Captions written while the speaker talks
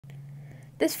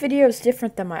This video is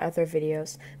different than my other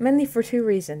videos, mainly for two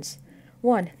reasons.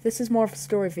 One, this is more of a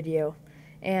story video,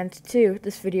 and two,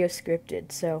 this video is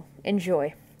scripted, so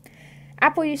enjoy.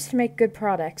 Apple used to make good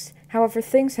products, however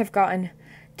things have gotten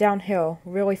downhill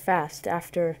really fast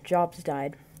after Jobs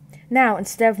died. Now,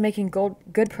 instead of making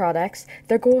good products,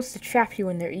 their goal is to trap you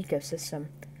in their ecosystem.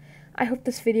 I hope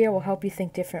this video will help you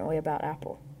think differently about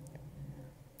Apple.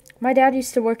 My dad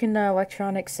used to work in the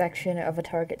electronics section of a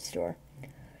Target store.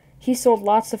 He sold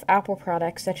lots of Apple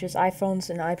products such as iPhones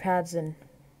and iPads and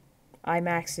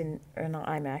iMacs or not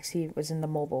iMacs, he was in the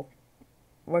mobile.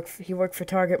 He worked for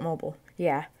Target Mobile,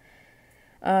 yeah.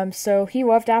 So he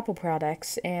loved Apple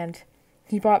products, and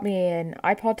he bought me an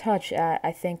iPod Touch at,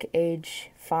 I think, age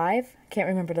 5. Can't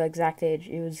remember the exact age.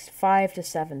 It was 5 to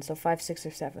 7, so 5, 6,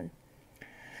 or 7.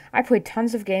 I played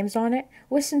tons of games on it,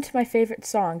 listened to my favorite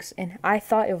songs, and I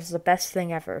thought it was the best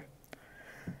thing ever.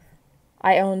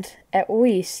 I owned at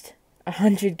least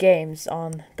 100 games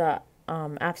on the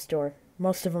App Store.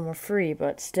 Most of them were free,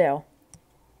 but still.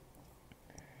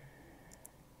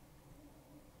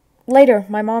 Later,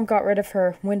 my mom got rid of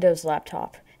her Windows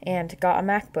laptop and got a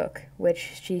MacBook,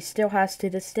 which she still has to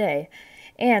this day.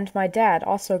 And my dad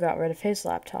also got rid of his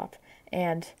laptop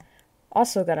and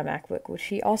also got a MacBook, which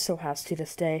he also has to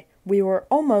this day. We were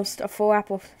almost a full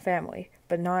Apple family,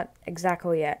 but not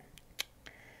exactly yet.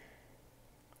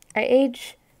 At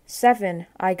age 7,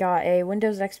 I got a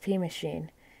Windows XP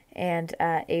machine, and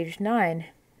at age 9,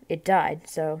 it died,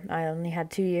 so I only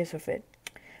had 2 years with it.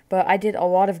 But I did a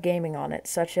lot of gaming on it,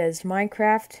 such as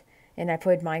Minecraft, and I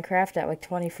played Minecraft at like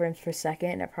 20 frames per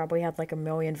second, and it probably had like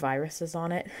 1,000,000 viruses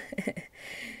on it.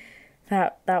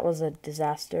 That was a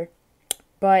disaster.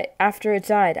 But after it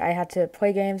died, I had to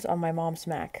play games on my mom's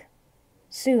Mac.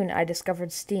 Soon, I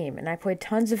discovered Steam, and I played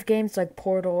tons of games like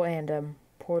Portal and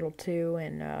Portal 2,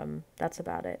 and that's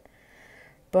about it.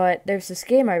 But there's this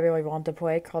game I really wanted to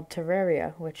play called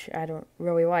Terraria, which I don't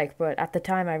really like, but at the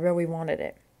time I really wanted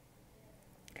it.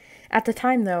 At the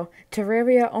time, though,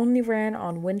 Terraria only ran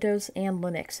on Windows and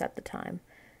Linux at the time,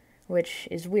 which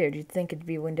is weird. You'd think it'd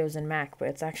be Windows and Mac, but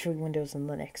it's actually Windows and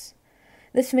Linux.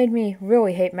 This made me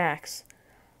really hate Macs.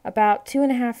 About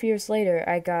 2.5 years later,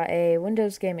 I got a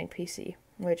Windows gaming PC,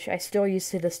 which I still use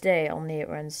to this day, only it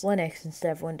runs Linux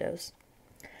instead of Windows.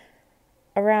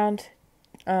 Around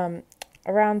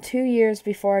 2 years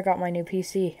before I got my new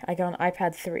PC, I got an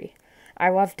iPad 3. I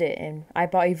loved it, and I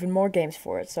bought even more games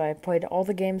for it, so I played all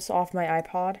the games off my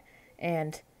iPod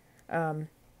and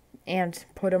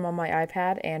put them on my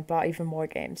iPad and bought even more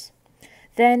games.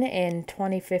 Then in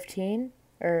 2015,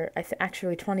 or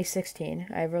actually 2016,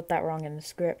 I wrote that wrong in the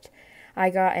script, I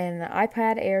got an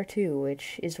iPad Air 2,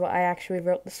 which is what I actually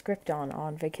wrote the script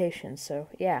on vacation, so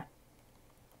yeah.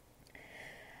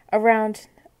 About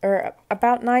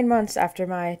 9 months after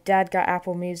my dad got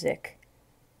Apple Music,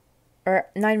 or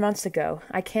 9 months ago,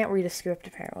 I can't read a script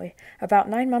apparently. About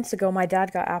 9 months ago, my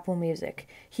dad got Apple Music.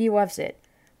 He loves it,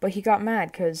 but he got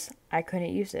mad because I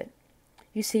couldn't use it.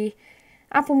 You see,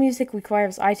 Apple Music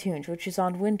requires iTunes, which is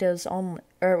on Windows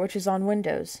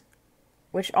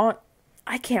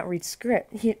I can't read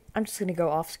script. I'm just gonna go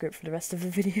off script for the rest of the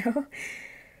video.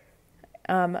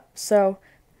 So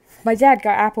my dad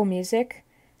got Apple Music.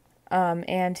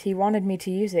 And he wanted me to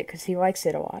use it because he likes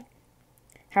it a lot.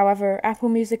 However, Apple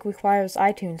Music requires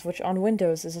iTunes, which on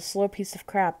Windows is a slow piece of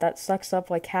crap that sucks up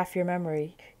like half your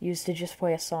memory used to just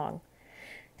play a song.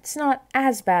 It's not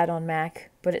as bad on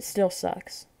Mac, but it still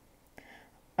sucks.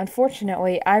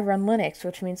 Unfortunately, I run Linux,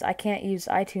 which means I can't use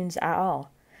iTunes at all.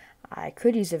 I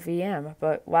could use a VM,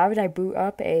 but why would I boot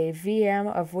up a VM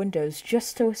of Windows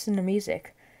just to listen to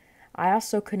music? I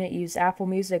also couldn't use Apple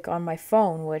Music on my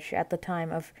phone, which at the time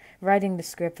of writing the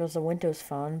script was a Windows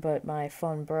phone, but my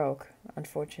phone broke,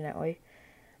 unfortunately,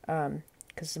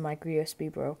 because the micro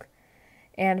USB broke.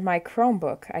 And my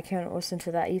Chromebook, I couldn't listen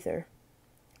to that either.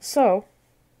 So,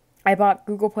 I bought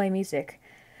Google Play Music,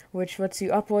 which lets you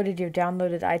upload your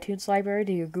downloaded iTunes library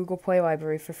to your Google Play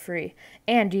library for free.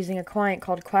 And using a client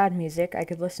called Cloud Music, I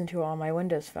could listen to it on my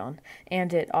Windows phone.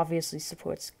 And it obviously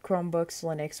supports Chromebooks,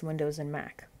 Linux, Windows, and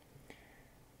Mac.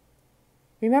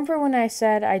 Remember when I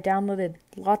said I downloaded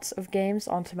lots of games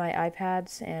onto my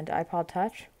iPads and iPod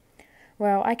Touch?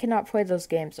 Well, I cannot play those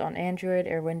games on Android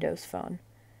or Windows Phone.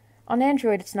 On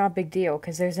Android, it's not a big deal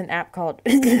because there's an app called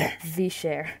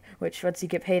vShare, which lets you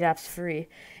get paid apps free,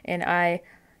 and I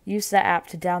use that app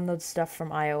to download stuff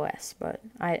from iOS, but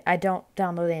I don't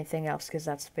download anything else because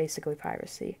that's basically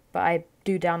piracy. But I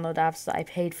do download apps that I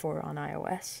paid for on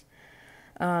iOS.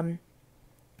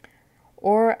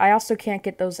 Or I also can't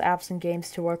get those apps and games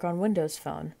to work on Windows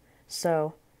Phone.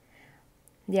 So,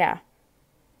 yeah.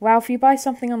 Wow, if you buy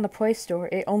something on the Play Store,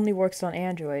 it only works on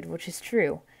Android, which is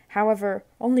true. However,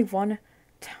 only one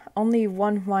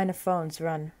line of phones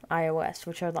run iOS,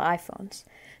 which are the iPhones.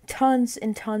 Tons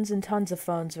and tons and tons of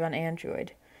phones run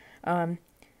Android.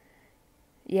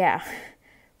 Yeah,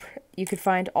 you could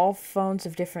find all phones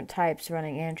of different types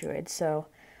running Android. So,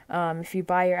 if you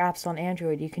buy your apps on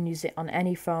Android, you can use it on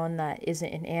any phone that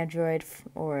isn't an Android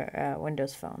or a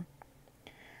Windows phone.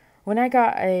 When I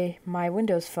got my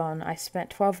Windows phone, I spent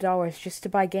 $12 just to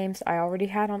buy games I already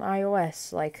had on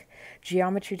iOS, like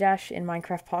Geometry Dash and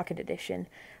Minecraft Pocket Edition,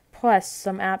 plus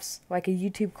some apps like a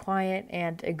YouTube client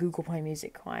and a Google Play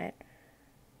Music client.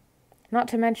 Not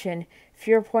to mention, if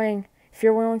you're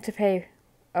willing to pay,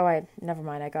 never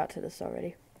mind, I got to this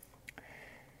already.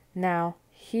 Now,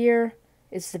 here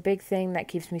is the big thing that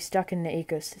keeps me stuck in the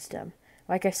ecosystem.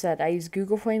 Like I said, I use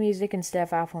Google Play Music instead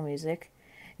of Apple Music.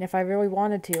 And if I really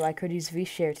wanted to, I could use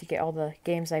vShare to get all the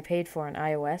games I paid for on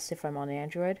iOS if I'm on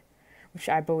Android, which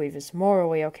I believe is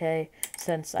morally okay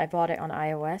since I bought it on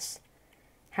iOS.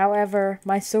 However,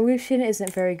 my solution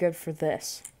isn't very good for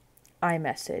this.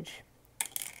 iMessage.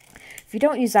 If you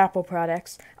don't use Apple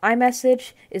products,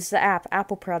 iMessage is the app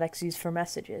Apple products use for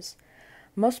messages.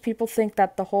 Most people think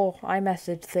that the whole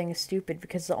iMessage thing is stupid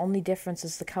because the only difference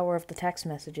is the color of the text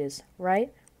messages,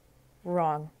 right?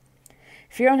 Wrong.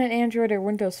 If you're on an Android or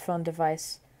Windows phone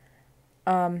device,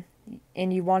 and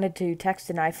you wanted to text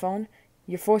an iPhone,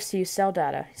 you're forced to use cell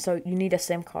data, so you need a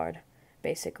SIM card,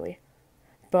 basically.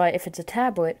 But if it's a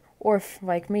tablet, or if,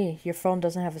 like me, your phone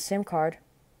doesn't have a SIM card,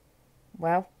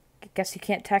 well, I guess you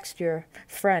can't text your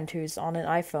friend who's on an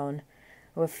iPhone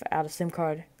without a SIM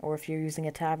card, or if you're using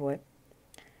a tablet.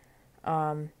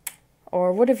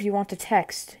 Or what if you want to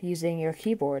text using your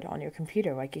keyboard on your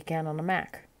computer like you can on a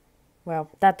Mac?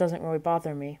 Well, that doesn't really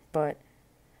bother me, but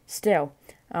still,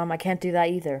 I can't do that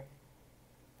either.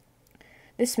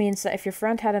 This means that if your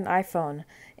friend had an iPhone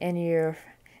and you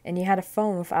had a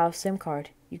phone without a SIM card,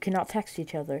 you cannot text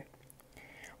each other.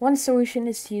 One solution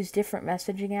is to use different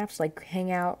messaging apps like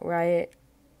Hangout, Riot,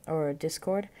 or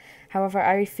Discord. However,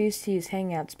 I refuse to use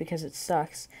Hangouts because it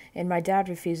sucks, and my dad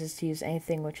refuses to use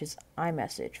anything which is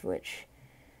iMessage, which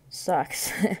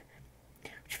sucks.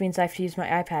 Which means I have to use my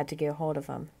iPad to get a hold of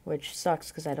him, which sucks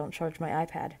because I don't charge my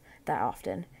iPad that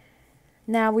often.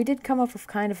 Now, we did come up with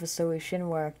kind of a solution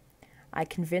where I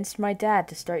convinced my dad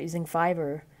to start using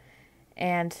Viber,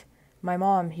 and my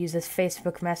mom uses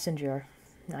Facebook Messenger.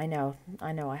 I know,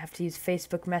 I have to use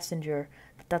Facebook Messenger,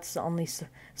 but that's the only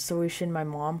solution my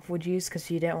mom would use because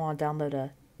she didn't want to download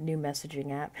a new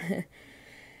messaging app.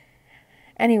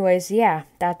 Anyways, yeah,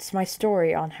 that's my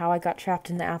story on how I got trapped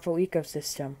in the Apple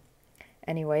ecosystem.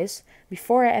 Anyways,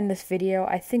 before I end this video,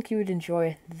 I think you would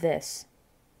enjoy this.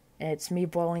 It's me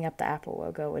blowing up the Apple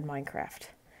logo in Minecraft.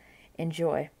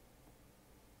 Enjoy.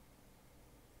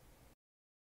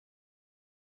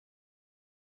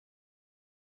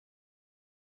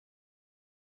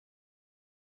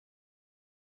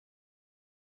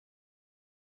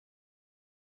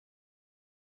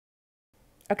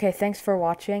 Okay, thanks for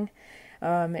watching.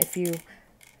 If you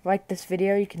like this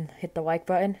video, you can hit the like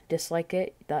button. Dislike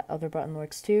it, that other button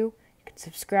works too. You can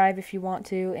subscribe if you want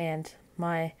to, and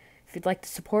if you'd like to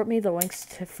support me, the links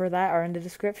for that are in the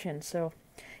description. So,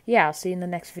 yeah, I'll see you in the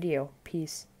next video.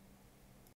 Peace.